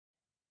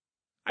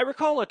I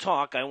recall a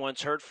talk I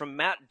once heard from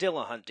Matt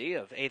Dillahunty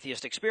of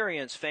Atheist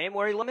Experience fame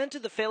where he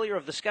lamented the failure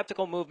of the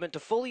skeptical movement to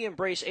fully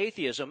embrace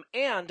atheism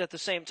and, at the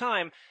same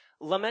time,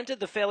 lamented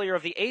the failure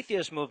of the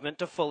atheist movement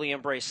to fully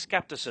embrace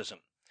skepticism.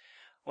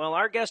 Well,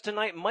 our guest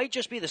tonight might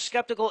just be the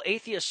skeptical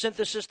atheist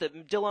synthesis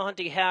that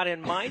Dillahunty had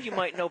in mind. You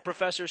might know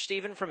Professor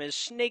Stephen from his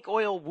snake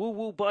oil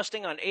woo-woo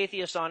busting on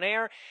Atheists on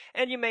Air,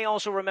 and you may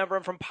also remember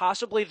him from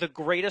possibly the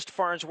greatest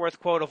Farnsworth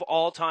quote of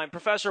all time.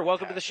 Professor,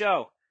 welcome to the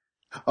show.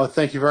 Oh,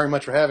 thank you very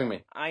much for having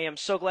me. I am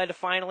so glad to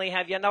finally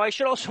have you. Now, I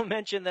should also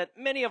mention that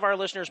many of our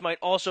listeners might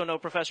also know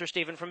Professor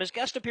Stephen from his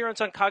guest appearance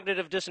on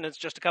Cognitive Dissonance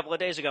just a couple of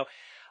days ago.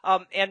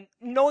 And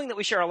knowing that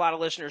we share a lot of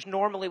listeners,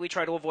 normally we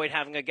try to avoid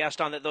having a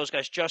guest on that those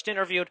guys just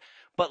interviewed.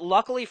 But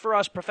luckily for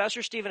us,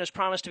 Professor Stephen has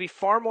promised to be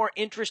far more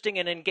interesting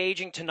and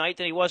engaging tonight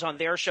than he was on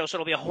their show, so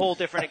it'll be a whole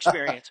different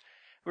experience.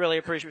 Really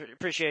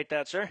appreciate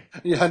that, sir.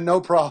 Yeah,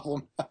 no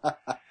problem.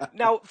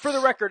 Now, for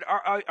the record,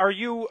 are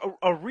you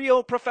a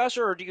real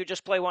professor, or do you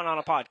just play one on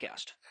a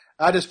podcast?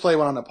 I just play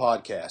one on a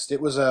podcast.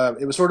 It was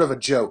sort of a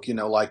joke,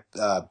 like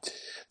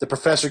the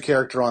professor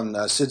character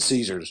on Sid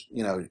Caesar's,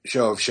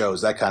 show of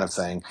shows, that kind of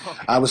thing.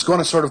 Okay. I was going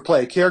to sort of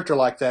play a character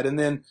like that, and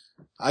then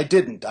I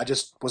didn't. I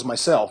just was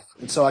myself,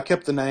 and so I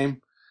kept the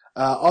name.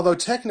 Although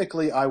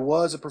technically I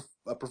was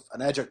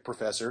an adjunct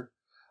professor.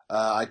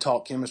 I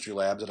taught chemistry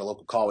labs at a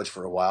local college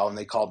for a while, and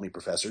they called me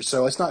professor.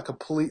 So it's not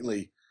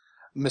completely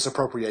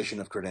misappropriation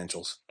of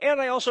credentials.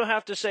 And I also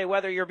have to say,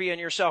 whether you're being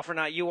yourself or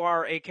not, you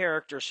are a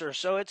character, sir.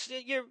 So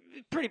you're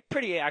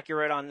pretty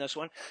accurate on this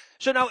one.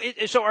 So now,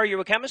 so are you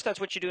a chemist?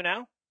 That's what you do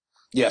now?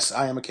 Yes,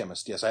 I am a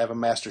chemist. Yes, I have a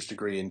master's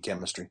degree in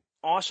chemistry.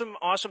 Awesome.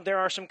 There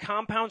are some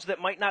compounds that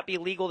might not be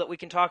legal that we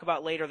can talk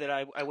about later that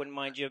I wouldn't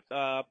mind you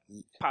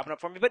popping up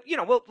for me. But,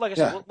 like I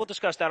said, we'll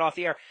discuss that off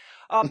the air.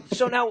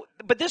 So now,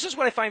 but this is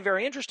what I find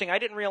very interesting. I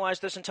didn't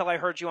realize this until I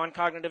heard you on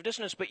Cognitive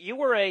Dissonance, but you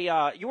were a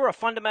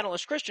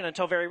fundamentalist Christian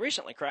until very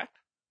recently, correct?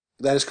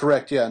 That is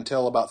correct, yeah,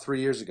 until about 3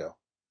 years ago.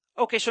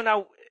 Okay, so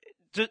now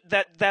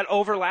that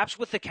overlaps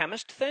with the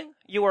chemist thing?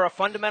 You were a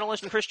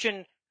fundamentalist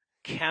Christian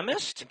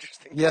chemist?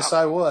 Interesting. Yes,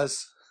 I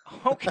was.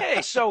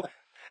 Okay, so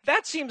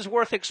that seems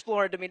worth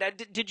exploring to me. Now,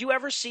 did you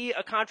ever see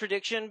a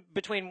contradiction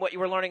between what you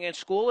were learning in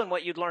school and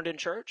what you'd learned in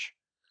church?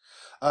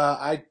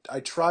 I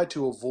tried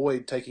to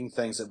avoid taking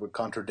things that would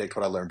contradict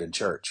what I learned in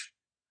church.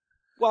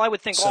 Well, I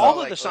would think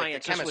all of the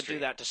sciences would do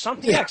that to some.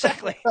 Yeah,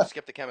 exactly.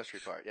 Skip the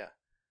chemistry part, yeah.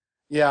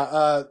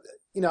 Yeah,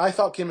 I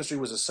thought chemistry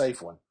was a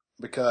safe one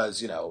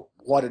because,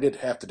 what did it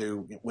have to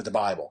do with the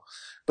Bible?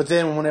 But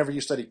then whenever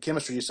you study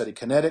chemistry, you study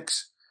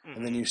kinetics,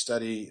 and then you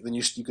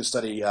can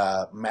study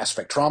mass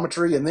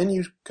spectrometry, and then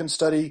you can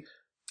study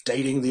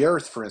dating the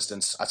Earth, for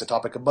instance,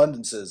 isotopic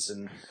abundances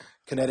and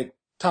kinetic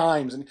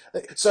times. And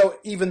so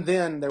even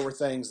then there were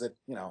things that,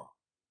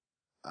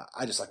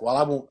 I just I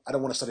don't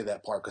want to study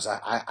that part because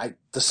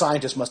the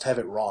scientist must have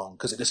it wrong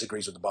because it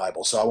disagrees with the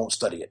Bible, so I won't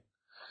study it.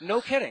 No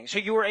kidding. So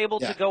you were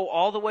able to go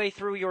all the way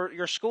through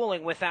your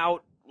schooling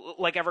without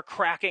ever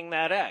cracking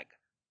that egg?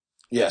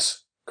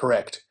 Yes,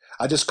 correct.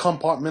 I just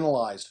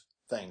compartmentalized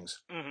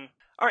things. Mm-hmm.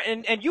 All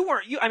right, and you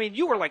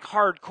were like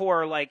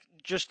hardcore,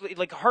 just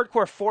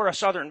hardcore for a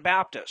Southern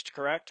Baptist,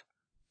 correct?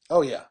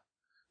 Oh yeah.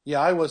 Yeah,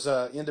 I was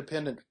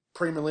independent,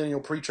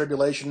 premillennial,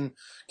 pre-tribulation,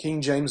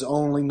 King James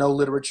only, no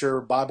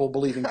literature,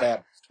 Bible-believing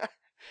Baptist.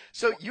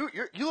 So you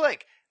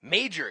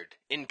majored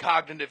in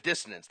cognitive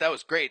dissonance. That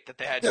was great that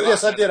they had you.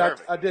 Yes, I did.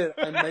 I did.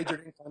 I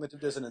majored in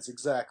cognitive dissonance,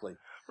 exactly.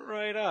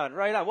 Right on.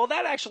 Well,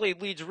 that actually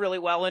leads really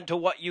well into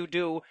what you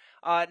do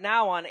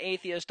now on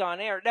Atheist on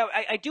Air. Now,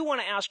 I do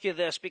want to ask you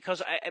this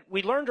because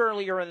we learned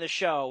earlier in the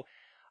show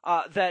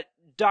that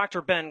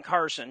Dr. Ben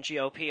Carson,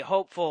 GOP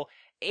hopeful,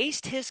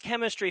 aced his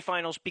chemistry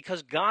finals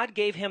because God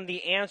gave him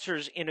the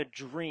answers in a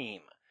dream.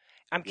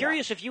 I'm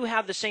curious if you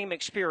have the same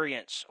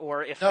experience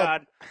or if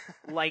God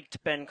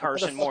liked Ben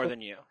Carson more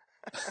than you.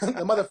 The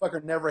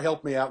motherfucker never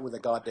helped me out with a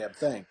goddamn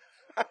thing.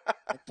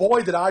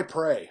 Boy, did I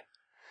pray.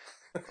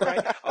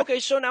 Right. Okay,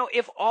 so now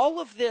if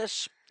all of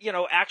this,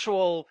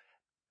 actual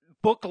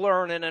book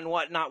learning and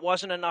whatnot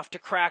wasn't enough to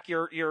crack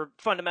your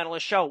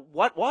fundamentalist shell,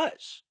 what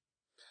was?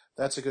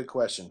 That's a good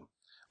question.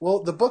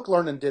 Well, the book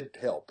learning did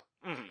help.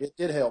 Mm-hmm. It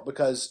did help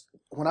because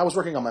when I was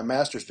working on my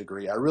master's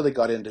degree, I really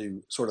got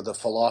into sort of the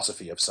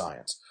philosophy of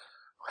science,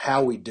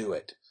 how we do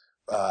it,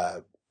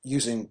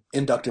 using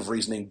inductive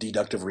reasoning,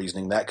 deductive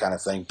reasoning, that kind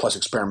of thing, plus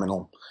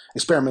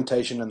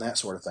experimentation and that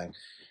sort of thing.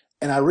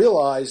 And I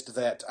realized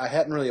that I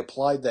hadn't really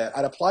applied that.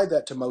 I'd applied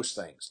that to most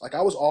things.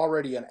 I was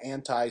already an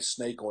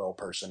anti-snake oil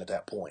person at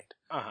that point.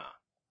 Uh-huh.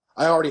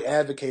 I already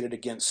advocated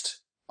against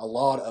a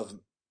lot of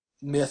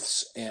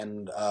myths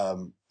and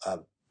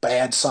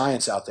bad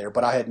science out there,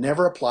 but I had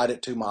never applied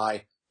it to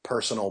my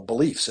personal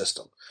belief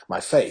system, my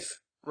faith.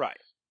 Right.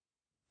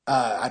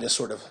 I just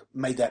sort of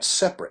made that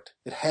separate.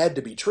 It had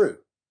to be true.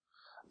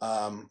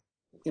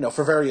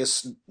 For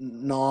various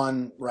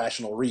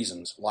non-rational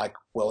reasons,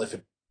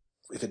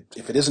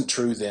 if it isn't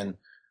true, then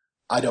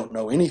I don't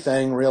know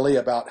anything really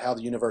about how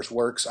the universe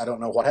works. I don't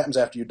know what happens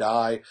after you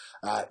die.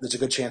 There's a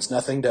good chance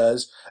nothing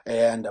does.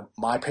 And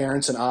my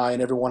parents and I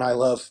and everyone I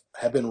love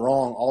have been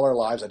wrong all our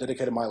lives. I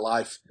dedicated my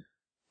life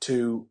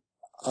to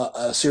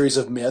a series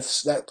of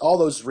myths, that all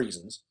those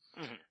reasons.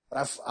 Mm-hmm.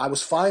 But I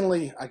was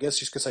finally, I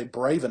guess you could say,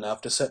 brave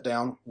enough to sit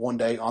down one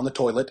day on the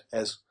toilet,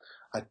 as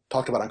I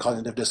talked about on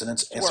cognitive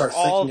dissonance, and Where start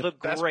all thinking.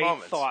 the great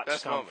moments,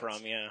 thoughts come moments.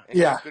 from, yeah. And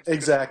Yeah, good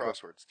exactly.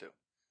 crosswords too.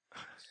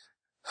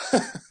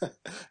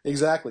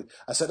 Exactly.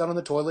 I sat down on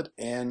the toilet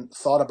and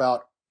thought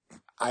about,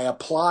 I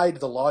applied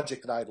the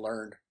logic that I'd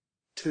learned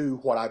to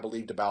what I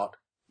believed about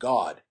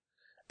God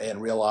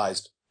and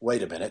realized,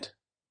 wait a minute,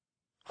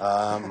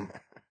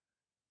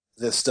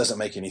 this doesn't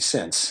make any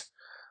sense.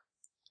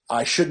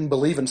 I shouldn't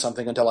believe in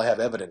something until I have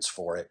evidence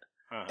for it.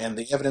 Uh-huh. And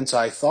the evidence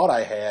I thought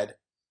I had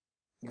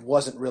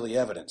wasn't really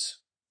evidence.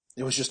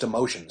 It was just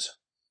emotions.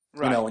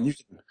 Right. You know, and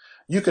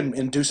you can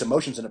induce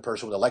emotions in a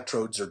person with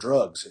electrodes or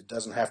drugs. It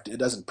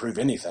doesn't prove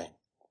anything.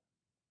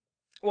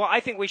 Well,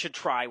 I think we should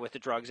try with the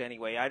drugs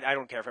anyway. I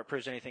don't care if it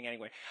proves anything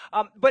anyway.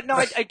 But no,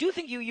 I do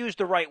think you used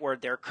the right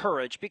word there,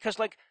 courage, because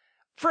like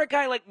for a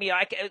guy like me,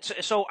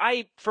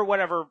 for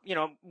whatever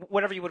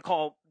you would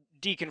call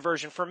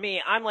deconversion for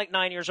me, I'm like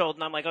 9 years old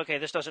and I'm like, okay,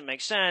 this doesn't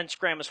make sense.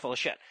 Grandma's full of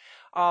shit.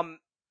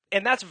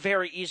 And that's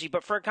very easy.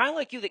 But for a guy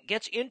like you that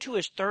gets into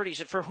his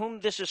 30s and for whom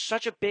this is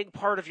such a big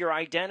part of your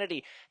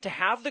identity, to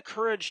have the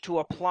courage to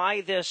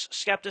apply this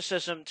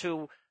skepticism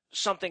to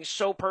something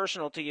so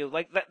personal to you,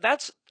 like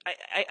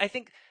I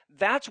think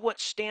that's what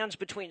stands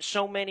between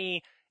so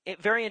many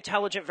very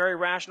intelligent, very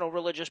rational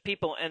religious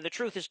people. And the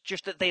truth is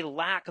just that they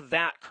lack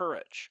that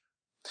courage.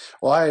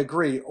 Well, I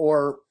agree.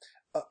 Or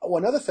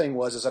one other thing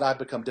is that I'd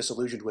become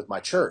disillusioned with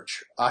my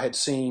church. I had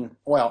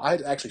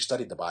actually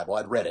studied the Bible.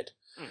 I'd read it.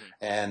 Mm-hmm.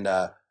 And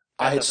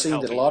I had seen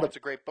that a lot of... It's a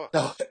great book.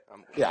 No,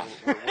 yeah.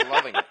 We're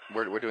loving it.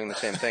 We're doing the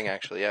same thing,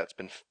 actually. Yeah, it's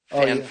been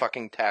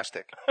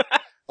fan-fucking-tastic.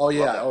 Oh,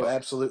 yeah. Oh,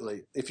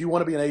 absolutely. If you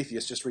want to be an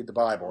atheist, just read the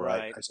Bible,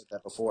 right? I said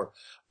that before.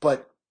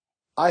 But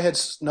I had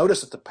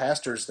noticed that the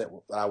pastors that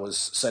I was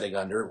sitting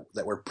under,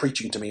 that were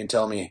preaching to me and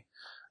telling me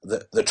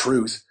the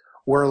truth,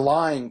 were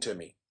lying to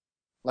me.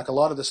 Like a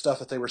lot of the stuff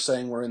that they were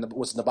saying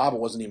was in the Bible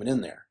wasn't even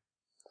in there.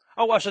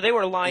 Oh, wow. So they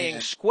were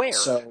lying square.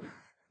 So,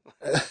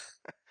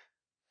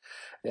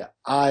 yeah,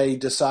 I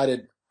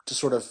decided to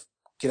sort of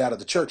get out of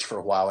the church for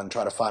a while and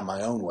try to find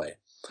my own way.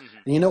 Mm-hmm.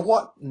 And you know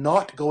what?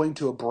 Not going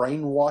to a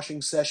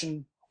brainwashing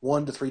session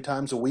 1 to 3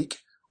 times a week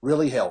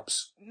really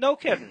helps. No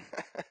kidding.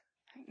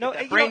 No,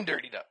 brain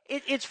dirtied up.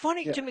 It's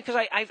funny to me because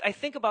I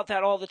think about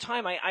that all the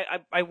time.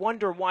 I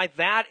wonder why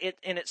that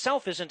in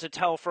itself isn't a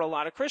tell for a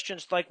lot of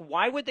Christians. Like,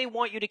 why would they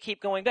want you to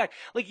keep going back?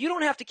 Like, you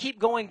don't have to keep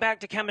going back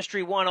to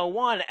Chemistry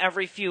 101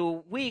 every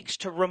few weeks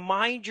to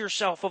remind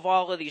yourself of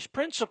all of these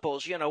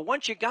principles. You know,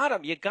 once you got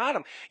them, you got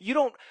them. You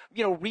don't,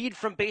 read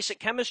from basic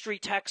chemistry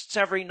texts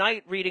every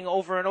night, reading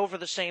over and over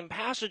the same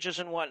passages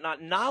and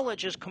whatnot.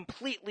 Knowledge is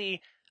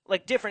completely,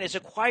 different. It's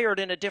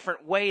acquired in a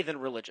different way than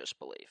religious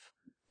belief.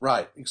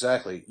 Right,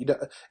 exactly.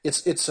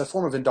 It's a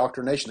form of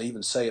indoctrination. They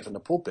even say it from the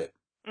pulpit.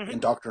 Mm-hmm.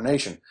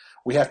 Indoctrination.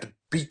 We have to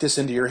beat this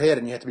into your head,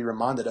 and you have to be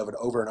reminded of it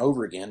over and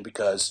over again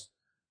because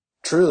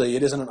truly,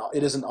 it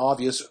isn't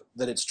obvious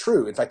that it's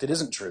true. In fact, it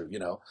isn't true.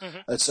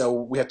 Mm-hmm. And so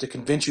we have to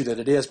convince you that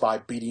it is by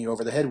beating you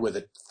over the head with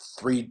it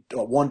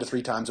 1 to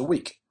 3 times a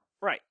week.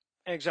 Right.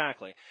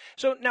 Exactly.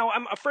 So now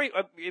I'm afraid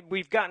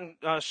we've gotten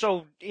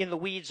so in the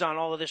weeds on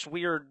all of this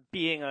weird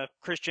being a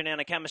Christian and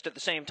a chemist at the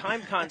same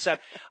time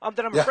concept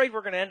that I'm afraid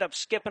we're going to end up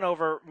skipping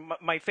over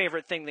my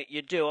favorite thing that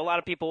you do. A lot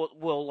of people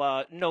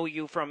will know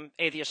you from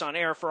Atheists on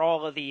Air for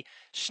all of the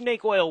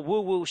snake oil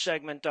woo-woo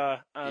segment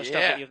stuff.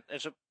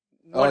 It's a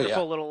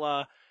wonderful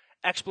little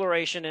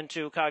exploration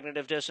into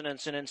cognitive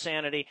dissonance and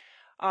insanity.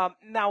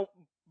 Now,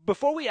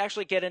 before we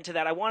actually get into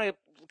that, I want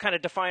to kind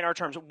of define our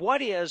terms.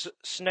 What is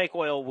snake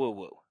oil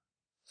woo-woo?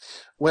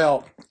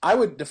 Well, I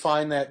would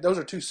define that those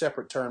are 2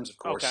 separate terms, of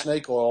course. Okay.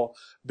 Snake oil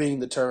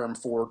being the term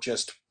for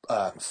just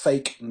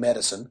fake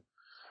medicine,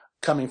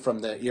 coming from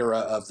the era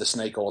of the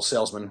snake oil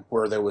salesman,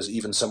 where there was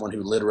even someone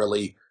who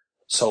literally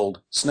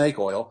sold snake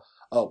oil.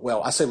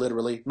 Well, I say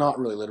literally, not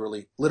really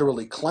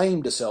literally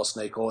claimed to sell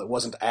snake oil. It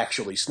wasn't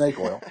actually snake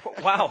oil.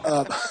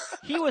 Wow.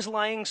 He was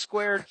lying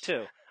squared,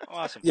 too.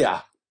 Awesome.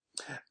 Yeah.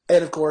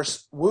 And, of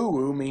course,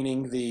 woo-woo,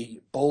 meaning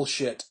the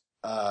bullshit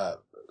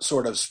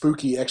sort of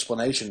spooky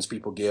explanations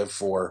people give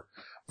for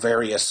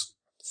various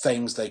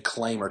things they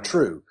claim are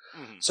true.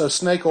 Mm-hmm. So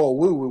snake oil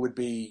woo-woo would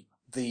be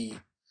the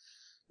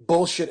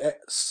bullshit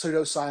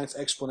pseudoscience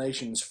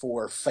explanations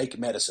for fake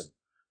medicine.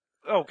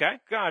 Okay,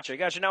 gotcha.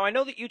 Now, I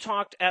know that you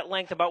talked at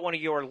length about one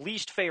of your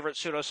least favorite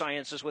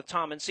pseudosciences with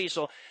Tom and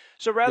Cecil.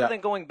 So rather than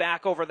going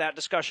back over that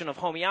discussion of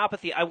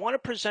homeopathy, I want to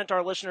present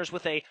our listeners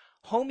with a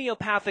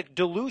homeopathic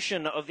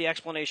dilution of the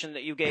explanation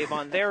that you gave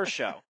on their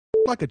show.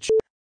 Like a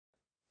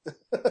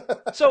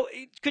So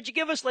could you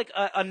give us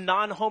a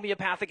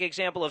non-homeopathic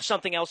example of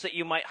something else that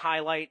you might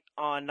highlight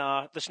on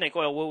the snake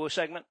oil woo-woo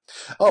segment?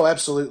 Oh,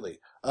 absolutely.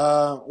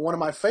 One of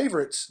my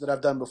favorites that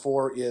I've done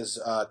before is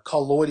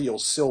colloidal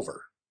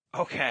silver.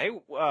 Okay.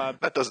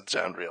 That doesn't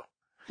sound real.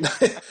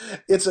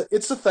 It's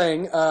a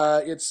thing.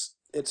 It's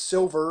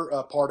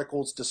silver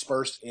particles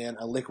dispersed in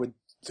a liquid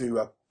through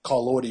a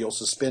colloidal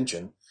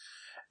suspension,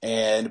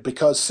 and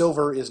because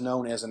silver is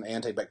known as an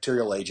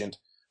antibacterial agent,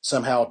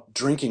 somehow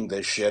drinking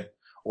this shit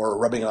or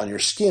rubbing it on your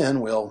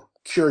skin will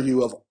cure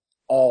you of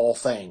all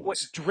things.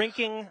 What,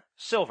 drinking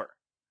silver?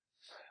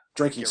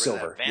 Drinking Get rid of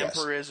silver, that yes.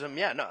 vampirism.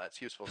 Yeah, no,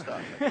 that's useful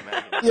stuff. I can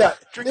imagine. Yeah,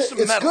 Drink some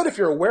it's metal. good if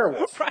you're a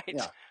werewolf. Right.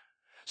 Yeah.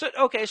 So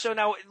okay, so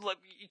now look,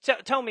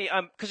 tell me,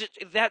 because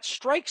that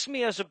strikes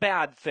me as a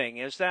bad thing.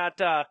 Is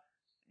that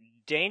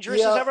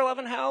dangerous as Yeah. ever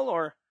loving hell,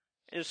 or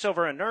is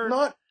silver inert?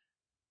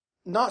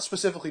 Not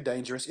specifically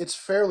dangerous. It's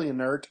fairly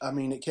inert. I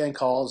mean, it can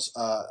cause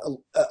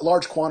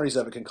large quantities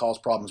of it can cause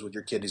problems with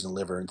your kidneys and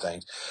liver and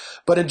things.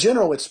 But in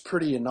general, it's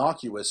pretty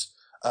innocuous,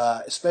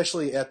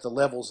 especially at the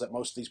levels that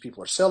most of these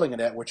people are selling it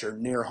at, which are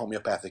near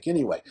homeopathic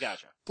anyway.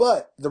 Gotcha.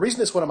 But the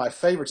reason it's one of my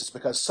favorites is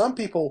because some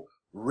people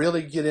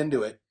really get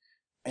into it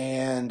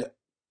and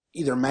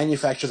either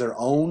manufacture their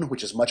own,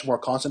 which is much more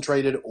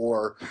concentrated,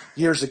 or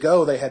years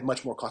ago they had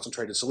much more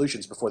concentrated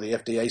solutions before the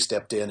FDA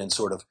stepped in and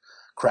sort of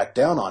cracked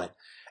down on it.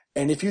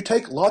 And if you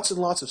take lots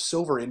and lots of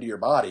silver into your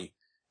body,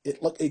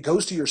 it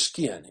goes to your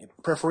skin. It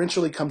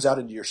preferentially comes out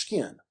into your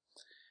skin.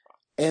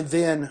 And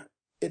then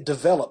it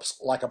develops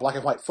like a black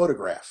and white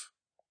photograph.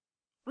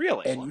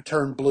 Really? And you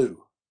turn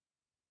blue.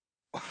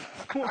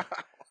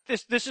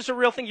 This is a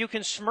real thing. You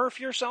can smurf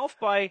yourself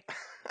by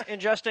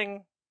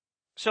ingesting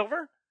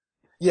silver?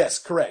 Yes,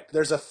 correct.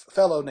 There's a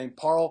fellow named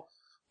Paul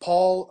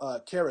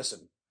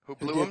Carrison Who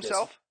blew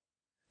himself?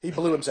 He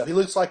blew himself. He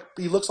looks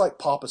like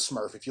Papa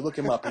Smurf. If you look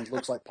him up, he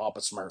looks like Papa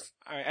Smurf.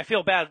 All right, I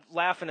feel bad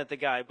laughing at the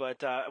guy,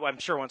 but I'm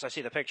sure once I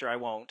see the picture, I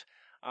won't.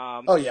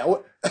 Oh yeah,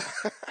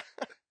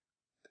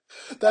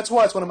 that's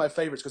why it's one of my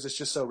favorites, because it's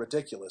just so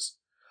ridiculous.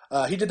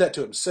 He did that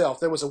to himself.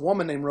 There was a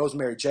woman named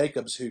Rosemary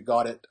Jacobs who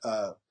got it,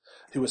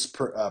 who was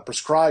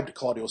prescribed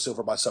colloidal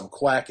silver by some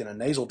quack in a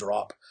nasal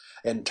drop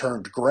and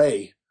turned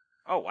gray.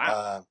 Oh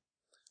wow!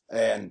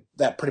 And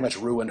that pretty much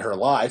ruined her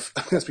life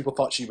because people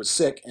thought she was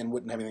sick and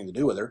wouldn't have anything to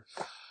do with her.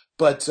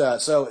 But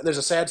so there's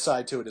a sad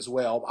side to it as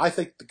well. I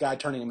think the guy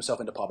turning himself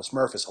into Papa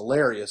Smurf is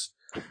hilarious,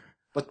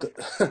 but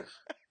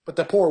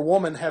the poor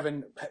woman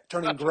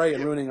turning gray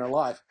and ruining her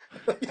life.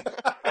 Pretty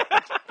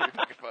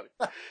fucking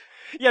funny.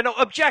 Yeah, no,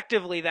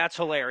 objectively, that's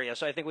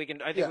hilarious. I think we can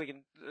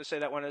say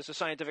that one as a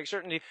scientific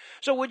certainty.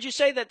 So would you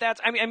say that that's?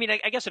 I mean,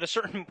 I guess at a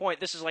certain point,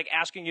 this is like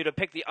asking you to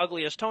pick the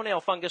ugliest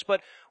toenail fungus.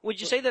 But would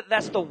you say that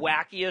that's the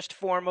wackiest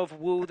form of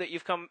woo that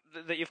you've come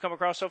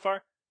across so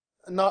far?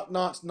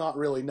 Not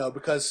really, no,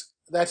 because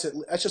that's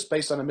just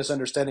based on a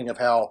misunderstanding of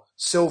how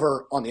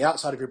silver on the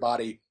outside of your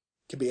body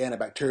can be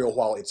antibacterial,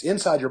 while it's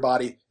inside your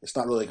body, it's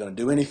not really going to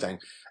do anything.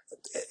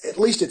 At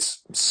least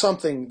it's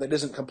something that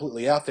isn't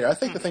completely out there. I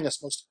think the thing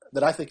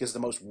that I think is the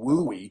most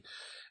wooey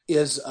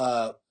is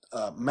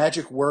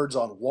magic words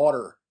on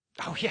water.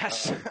 Oh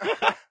yes,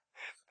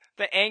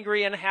 the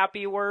angry and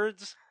happy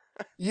words.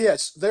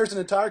 Yes, there's an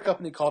entire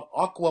company called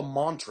Aqua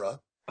Mantra.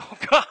 Oh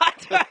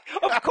God!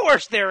 Of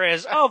course there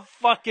is. Of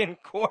fucking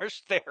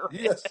course there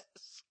Yes.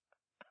 is.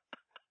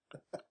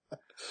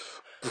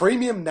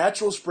 Premium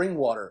natural spring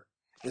water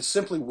is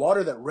simply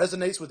water that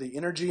resonates with the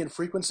energy and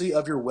frequency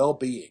of your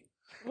well-being.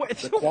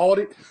 The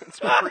quality It's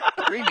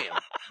premium.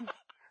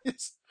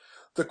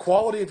 The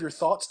quality of your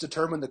thoughts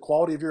determine the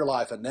quality of your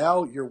life, and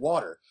now your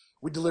water.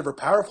 We deliver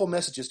powerful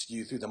messages to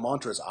you through the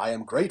mantras: I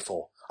am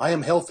grateful, I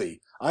am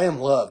healthy, I am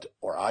loved,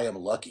 or I am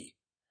lucky.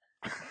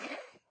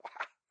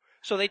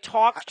 So they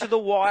talk to the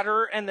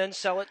water and then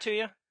sell it to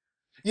you?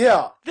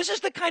 Yeah. This is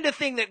the kind of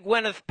thing that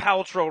Gwyneth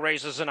Paltrow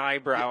raises an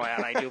eyebrow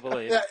at, I do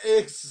believe. Yeah,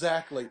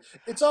 exactly.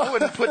 It's all I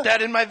wouldn't put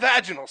that in my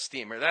vaginal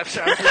steamer. That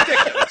sounds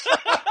ridiculous.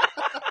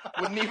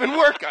 Wouldn't even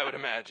work, I would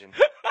imagine.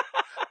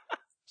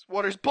 This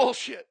water's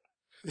bullshit.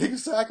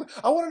 Exactly.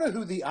 I want to know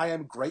who the I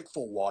am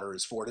grateful water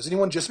is for. Does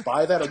anyone just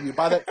buy that, or do you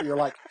buy that for your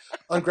like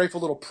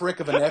ungrateful little prick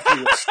of a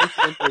nephew and stick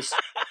it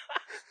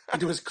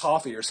into his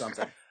coffee or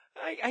something?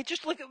 I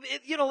just look at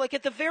it, like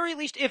at the very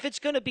least, if it's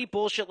going to be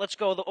bullshit, let's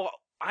go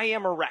I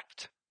am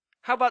erect.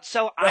 How about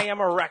sell I am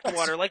erect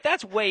water? Like,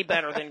 that's way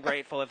better than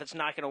grateful if it's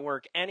not going to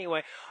work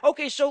anyway.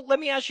 Okay, so let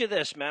me ask you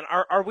this, man.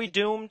 Are we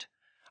doomed?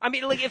 I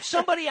mean, like, if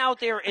somebody out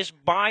there is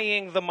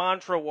buying the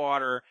mantra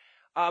water,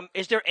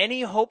 is there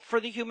any hope for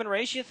the human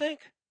race, you think?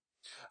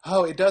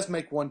 Oh, it does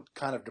make one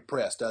kind of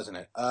depressed, doesn't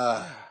it?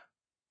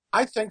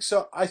 I think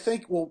so. I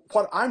think, well,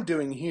 what I'm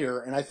doing here,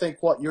 and I think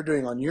what you're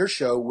doing on your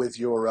show with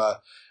your,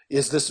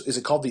 is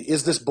it called the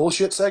Is This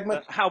Bullshit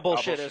segment? How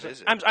bullshit is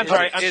it? I'm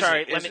sorry.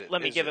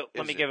 Let me give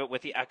it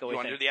with the echo. You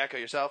want to do the echo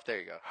yourself? There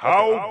you go.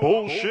 How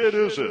bullshit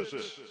is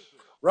it?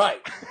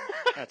 Right.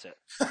 That's it.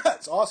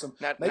 That's awesome.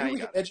 Now Maybe we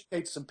can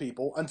educate some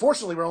people.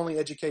 Unfortunately, we're only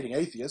educating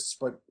atheists,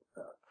 but,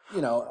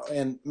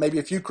 and maybe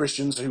a few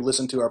Christians who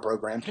listen to our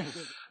program.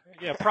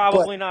 Yeah,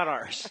 probably not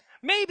ours.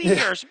 Maybe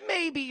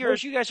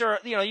yours. You guys are,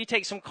 you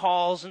take some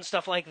calls and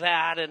stuff like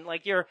that, and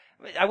like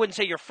I wouldn't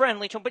say you're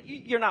friendly to them, but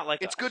you're not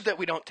like It's us. good that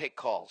we don't take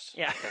calls.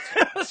 Yeah,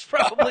 that's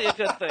probably a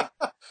good thing.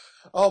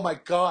 Oh my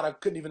God, I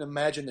couldn't even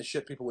imagine the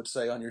shit people would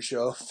say on your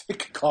show if they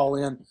could call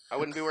in. I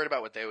wouldn't be worried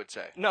about what they would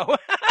say. No,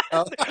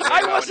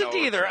 I wasn't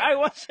either.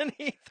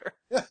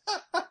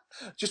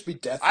 Just be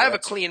death I have a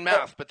threats. clean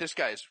mouth, but this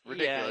guy's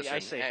ridiculous.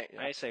 Yeah,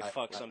 I say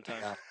fuck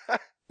sometimes.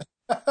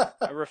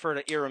 I refer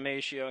to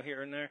iramatio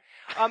here and there.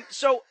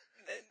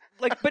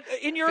 But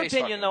in your Face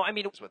opinion, fucking though, I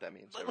mean, is what that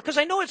means. because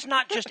I know it's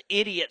not just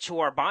idiots who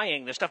are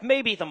buying this stuff.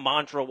 Maybe the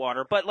mantra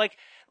water, but like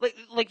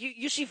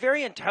you see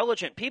very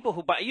intelligent people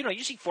who buy.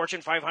 You see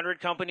Fortune 500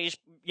 companies,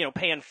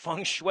 paying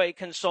feng shui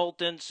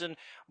consultants and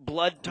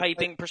blood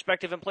typing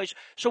perspective in place.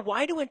 So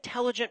why do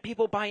intelligent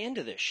people buy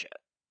into this shit?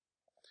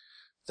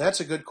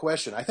 That's a good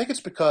question. I think it's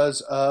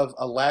because of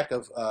a lack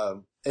of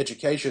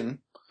education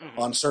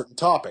on certain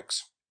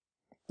topics.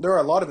 There are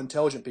a lot of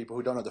intelligent people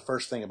who don't know the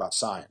first thing about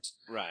science.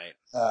 Right.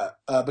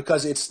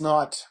 Because it's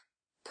not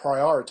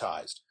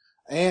prioritized.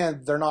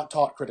 And they're not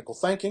taught critical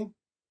thinking.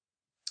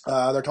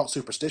 They're taught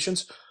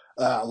superstitions.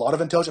 A lot of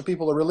intelligent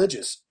people are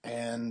religious.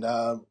 And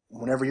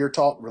whenever you're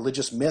taught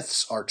religious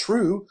myths are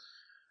true,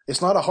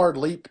 it's not a hard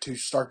leap to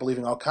start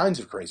believing all kinds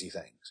of crazy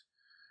things.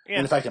 Yeah.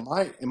 And in fact,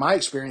 in my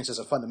experience as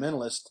a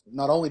fundamentalist,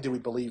 not only do we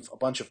believe a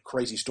bunch of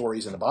crazy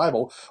stories in the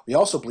Bible, we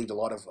also believed a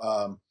lot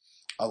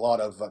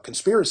of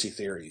conspiracy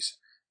theories.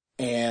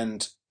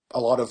 And a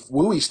lot of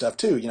wooey stuff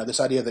too. This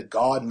idea that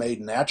God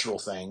made natural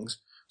things,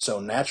 so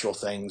natural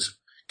things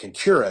can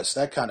cure us.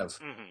 That kind of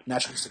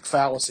naturalistic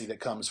fallacy that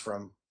comes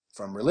from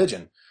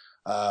religion.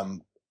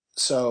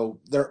 So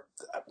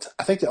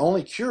I think the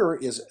only cure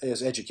is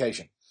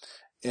education,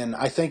 and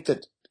I think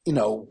that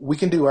we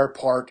can do our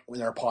part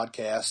in our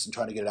podcasts and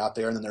trying to get it out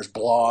there. And then there's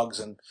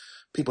blogs and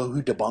people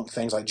who debunk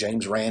things like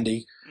James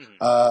Randi.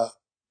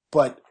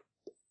 But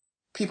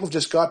people have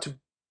just got to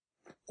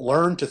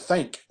learn to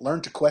think,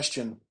 learn to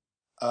question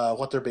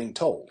what they're being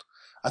told.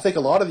 I think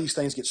a lot of these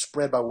things get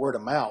spread by word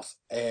of mouth,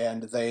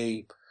 and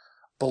they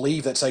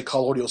believe that, say,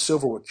 colloidal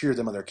silver will cure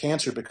them of their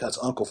cancer because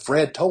Uncle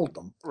Fred told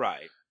them.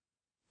 Right.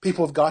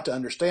 People have got to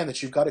understand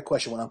that you've got to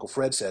question what Uncle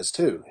Fred says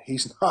too.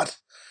 He's not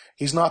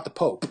the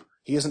Pope.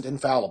 He isn't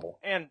infallible.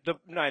 And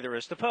neither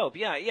is the Pope.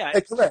 Yeah.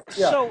 Correct.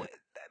 Yeah. So,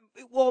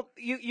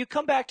 you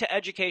come back to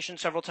education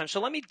several times.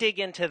 So let me dig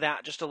into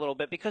that just a little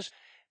bit because,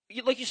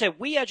 like you said,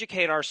 we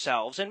educate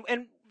ourselves, and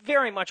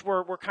very much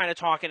we're kind of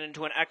talking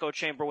into an echo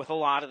chamber with a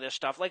lot of this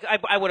stuff. Like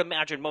I would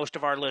imagine most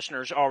of our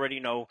listeners already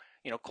know,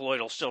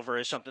 colloidal silver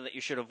is something that you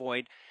should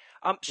avoid.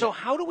 So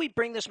how do we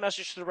bring this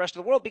message to the rest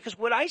of the world? Because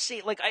what I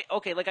see,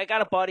 I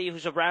got a buddy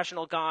who's a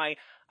rational guy.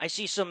 I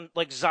see some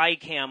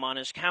Zycam on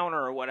his counter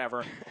or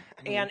whatever.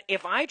 And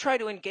if I try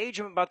to engage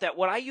him about that,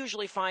 what I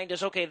usually find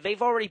is,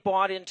 they've already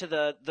bought into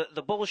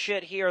the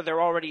bullshit here.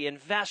 They're already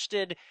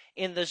invested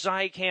in the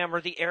Zycam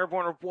or the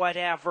airborne or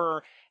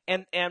whatever.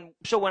 And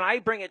so when I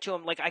bring it to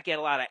him, I get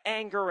a lot of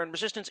anger and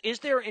resistance. Is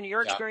there, in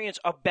your experience,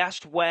 a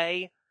best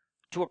way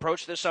to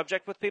approach this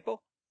subject with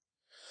people?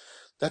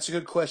 That's a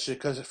good question,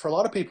 because for a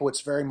lot of people,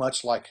 it's very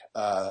much like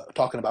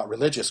talking about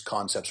religious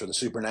concepts or the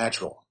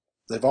supernatural.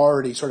 They've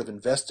already sort of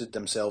invested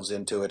themselves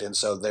into it, and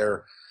so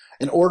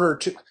in order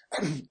to,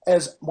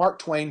 as Mark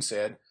Twain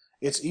said,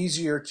 it's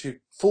easier to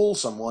fool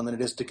someone than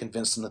it is to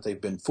convince them that they've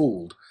been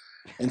fooled.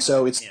 And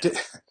so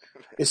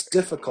it's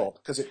difficult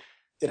because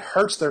it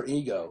hurts their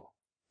ego.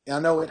 And I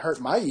know it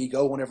hurt my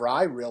ego whenever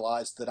I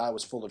realized that I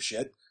was full of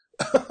shit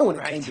when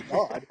it came to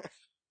God.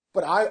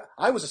 But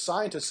I was a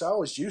scientist, so I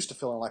was used to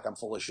feeling like I'm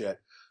full of shit.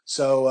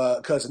 So,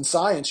 because in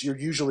science, you're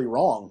usually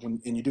wrong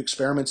and you do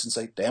experiments and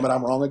say, damn it,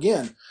 I'm wrong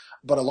again.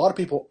 But a lot of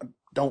people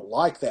don't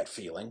like that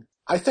feeling.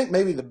 I think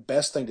maybe the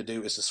best thing to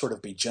do is to sort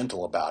of be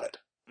gentle about it.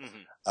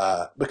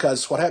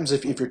 Because what happens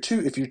if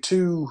you're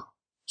too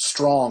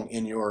strong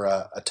in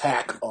your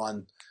attack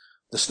on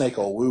the snake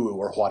oil woo-woo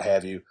or what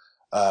have you,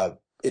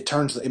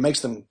 it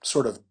makes them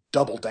sort of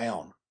double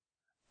down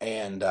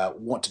and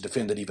want to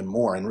defend it even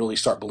more and really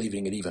start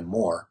believing it even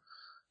more.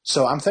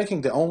 So I'm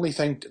thinking the only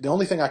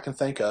thing I can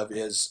think of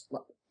is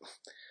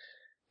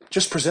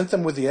just present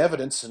them with the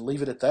evidence and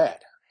leave it at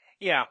that.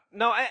 Yeah.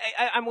 No,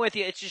 I'm with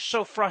you. It's just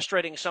so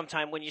frustrating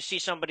sometimes when you see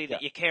somebody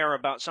that you care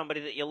about, somebody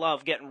that you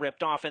love getting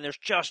ripped off, and there's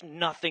just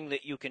nothing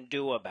that you can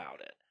do about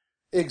it.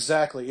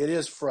 Exactly. It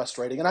is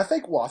frustrating. And I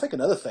think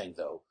another thing,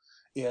 though,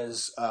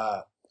 is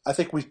I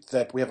think we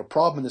have a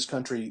problem in this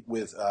country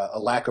with a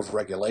lack of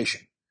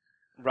regulation.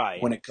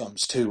 Right. When it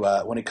comes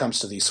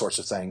to these sorts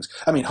of things.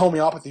 I mean,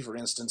 homeopathy, for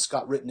instance,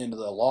 got written into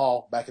the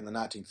law back in the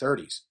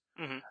 1930s.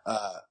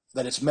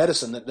 That it's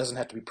medicine that doesn't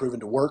have to be proven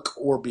to work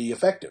or be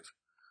effective.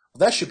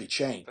 Well, that should be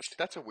changed.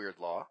 That's a weird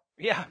law.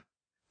 Yeah.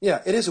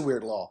 Yeah, it is a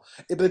weird law.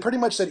 They pretty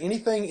much said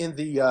anything in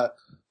the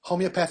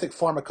homeopathic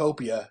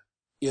pharmacopoeia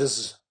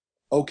is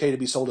okay to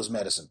be sold as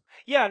medicine.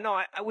 Yeah,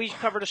 no, we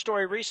covered a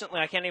story recently.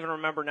 I can't even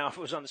remember now if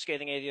it was on the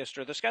Scathing Atheist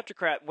or the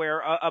Skeptocrat,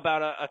 where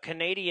about a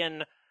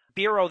Canadian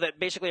bureau that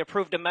basically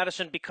approved a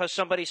medicine because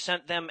somebody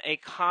sent them a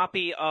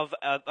copy of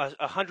a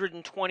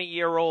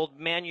 120-year-old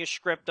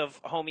manuscript of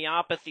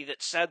homeopathy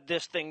that said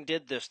this thing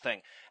did this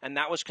thing, and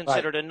that was Right.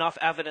 considered enough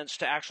evidence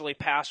to actually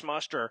pass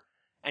muster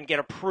and get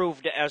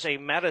approved as a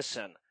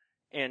medicine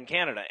in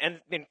Canada. And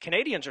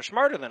Canadians are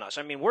smarter than us.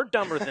 I mean, we're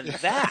dumber than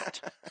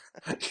that.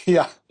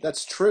 Yeah,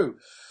 that's true.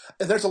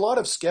 And there's a lot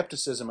of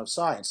skepticism of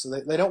science. So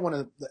they don't want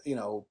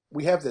to,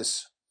 we have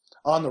this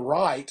on the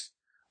right,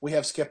 we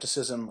have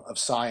skepticism of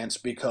science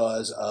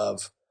because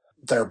of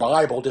their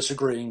Bible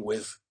disagreeing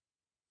with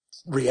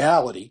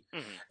reality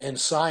and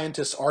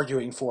scientists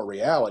arguing for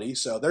reality.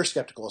 So they're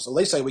skeptical. So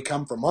they say we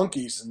come from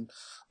monkeys, and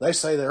they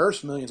say the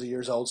Earth's millions of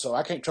years old. So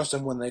I can't trust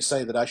them when they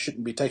say that I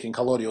shouldn't be taking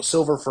colloidal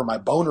silver for my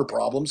boner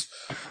problems,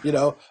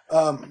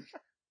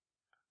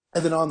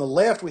 And then on the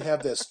left, we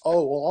have this,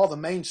 all the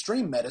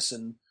mainstream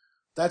medicine,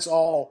 that's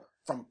all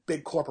from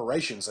big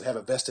corporations that have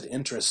a vested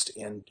interest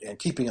in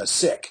keeping us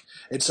sick.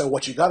 And so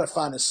what you got to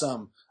find is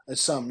some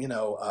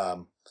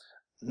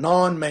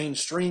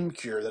non-mainstream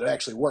cure that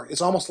actually works.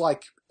 It's almost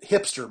like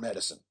hipster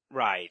medicine.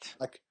 Right.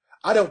 Like,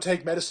 I don't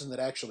take medicine that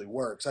actually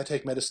works. I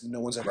take medicine no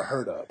one's ever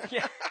heard of.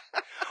 Yeah.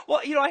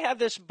 Well, I had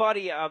this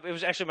buddy, it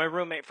was actually my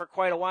roommate for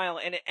quite a while,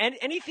 and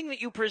anything that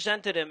you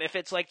presented him, if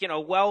it's like,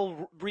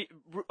 well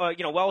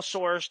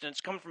sourced and it's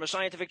coming from a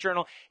scientific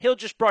journal, he'll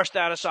just brush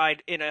that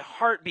aside in a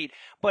heartbeat.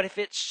 But if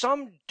it's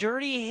some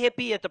dirty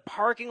hippie at the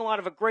parking lot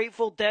of a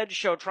Grateful Dead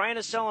show trying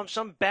to sell him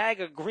some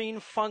bag of green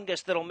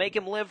fungus that'll make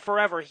him live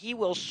forever, he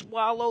will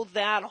swallow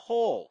that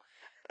whole.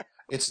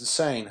 It's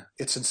insane.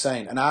 It's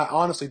insane. And I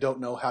honestly don't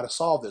know how to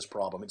solve this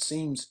problem. It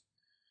seems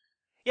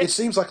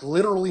like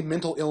literally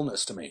mental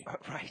illness to me.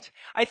 Right.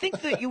 I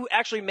think that you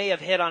actually may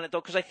have hit on it,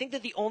 though, because I think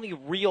that the only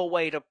real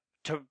way to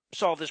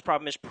solve this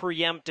problem is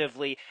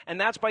preemptively,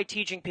 and that's by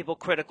teaching people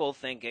critical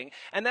thinking.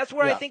 And that's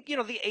where I think,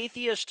 the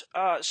atheist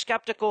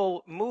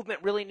skeptical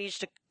movement really needs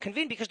to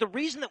convene, because the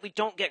reason that we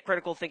don't get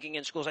critical thinking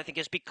in schools, I think,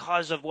 is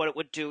because of what it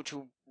would do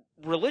to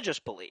religious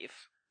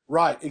belief.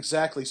 Right,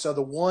 exactly. So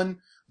the one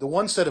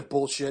set of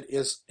bullshit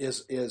is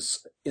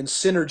in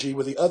synergy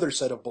with the other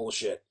set of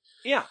bullshit.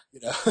 Yeah.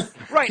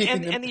 Right.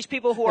 And these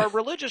people who are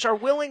religious are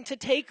willing to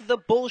take the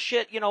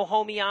bullshit,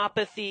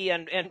 homeopathy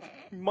and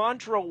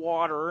mantra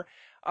water,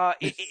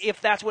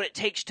 if that's what it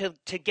takes to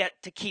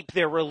keep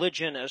their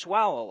religion as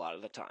well, a lot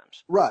of the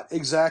times. Right.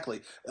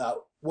 Exactly.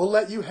 We'll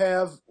let you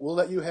have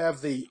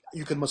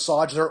you can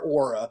massage their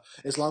aura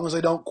as long as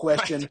they don't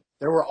question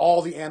there were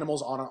all the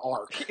animals on an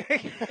ark.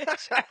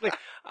 Exactly.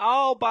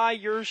 I'll buy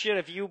your shit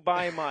if you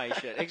buy my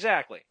shit.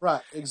 Exactly.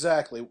 Right.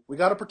 Exactly. We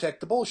got to protect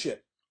the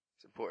bullshit.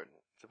 It's important.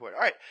 All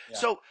right. Yeah.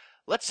 So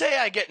let's say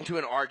I get into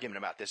an argument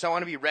about this. I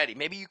want to be ready.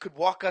 Maybe you could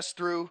walk us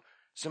through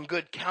some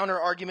good counter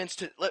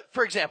arguments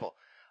for example,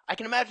 I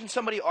can imagine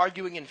somebody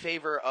arguing in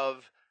favor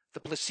of the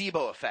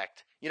placebo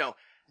effect.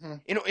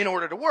 In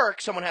order to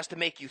work, someone has to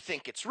make you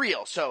think it's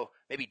real. So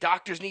maybe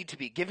doctors need to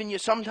be giving you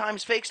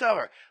sometimes fake stuff.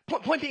 Or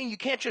point being, you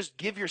can't just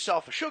give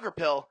yourself a sugar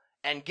pill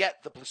and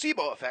get the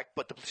placebo effect,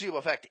 but the placebo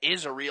effect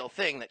is a real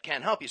thing that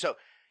can help you. So,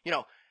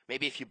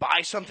 maybe if you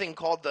buy something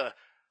called the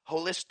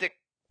holistic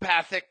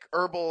pathic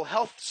herbal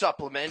health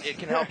supplement, it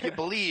can help you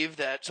believe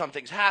that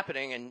something's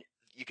happening and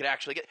you could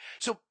actually get.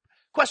 So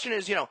question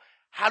is,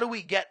 how do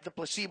we get the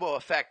placebo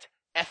effect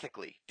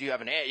ethically? Do you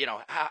have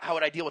how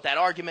would I deal with that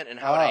argument, and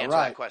how would I answer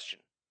that question?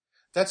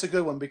 That's a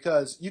good one,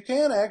 because you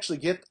can actually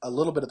get a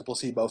little bit of the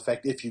placebo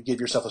effect if you give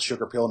yourself a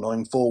sugar pill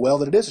knowing full well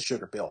that it is a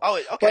sugar pill. Oh,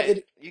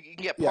 okay. You can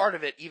get part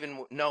of it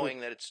even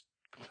knowing that it's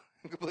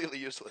completely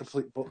useless.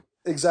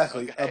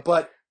 Exactly. Okay.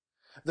 But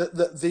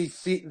the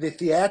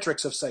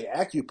theatrics of, say,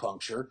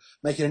 acupuncture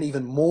make it an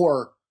even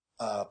more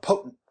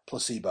potent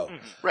placebo.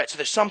 Mm-hmm. Right. So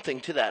there's something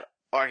to that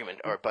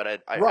argument, but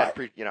I'd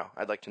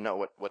like to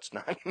know what's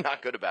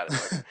not good about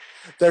it.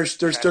 There's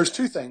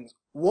two things.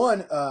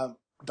 One,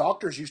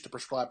 doctors used to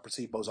prescribe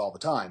placebos all the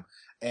time,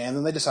 and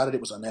then they decided it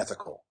was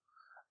unethical,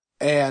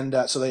 and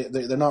so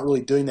they're not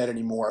really doing that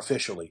anymore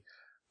officially.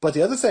 But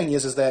the other thing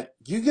is that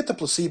you get the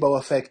placebo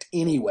effect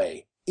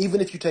anyway, even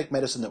if you take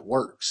medicine that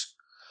works.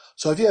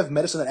 So if you have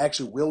medicine that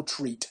actually will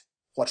treat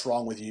what's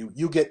wrong with you,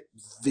 you get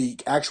the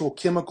actual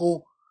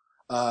chemical,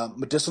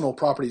 medicinal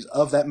properties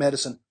of that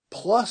medicine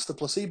plus the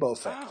placebo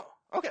effect.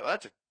 Oh, okay. Well,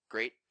 that's a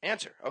great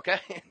answer. Okay.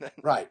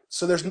 Right.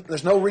 So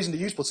there's no reason to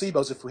use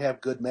placebos if we have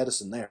good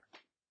medicine there.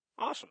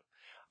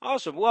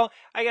 Awesome. Well,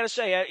 I got to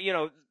say,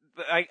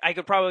 I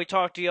could probably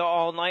talk to you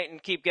all night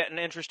and keep getting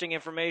interesting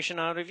information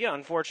out of you.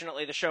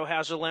 Unfortunately, the show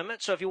has a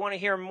limit. So if you want to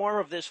hear more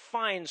of this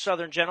fine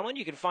Southern gentleman,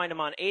 you can find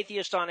him on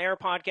Atheist on Air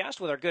podcast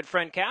with our good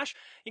friend Cash.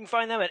 You can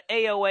find them at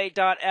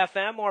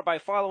AOA.fm or by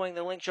following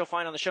the links you'll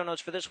find on the show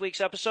notes for this week's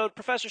episode.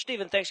 Professor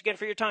Stephen, thanks again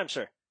for your time,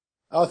 sir.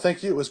 Oh,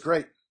 thank you. It was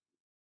great.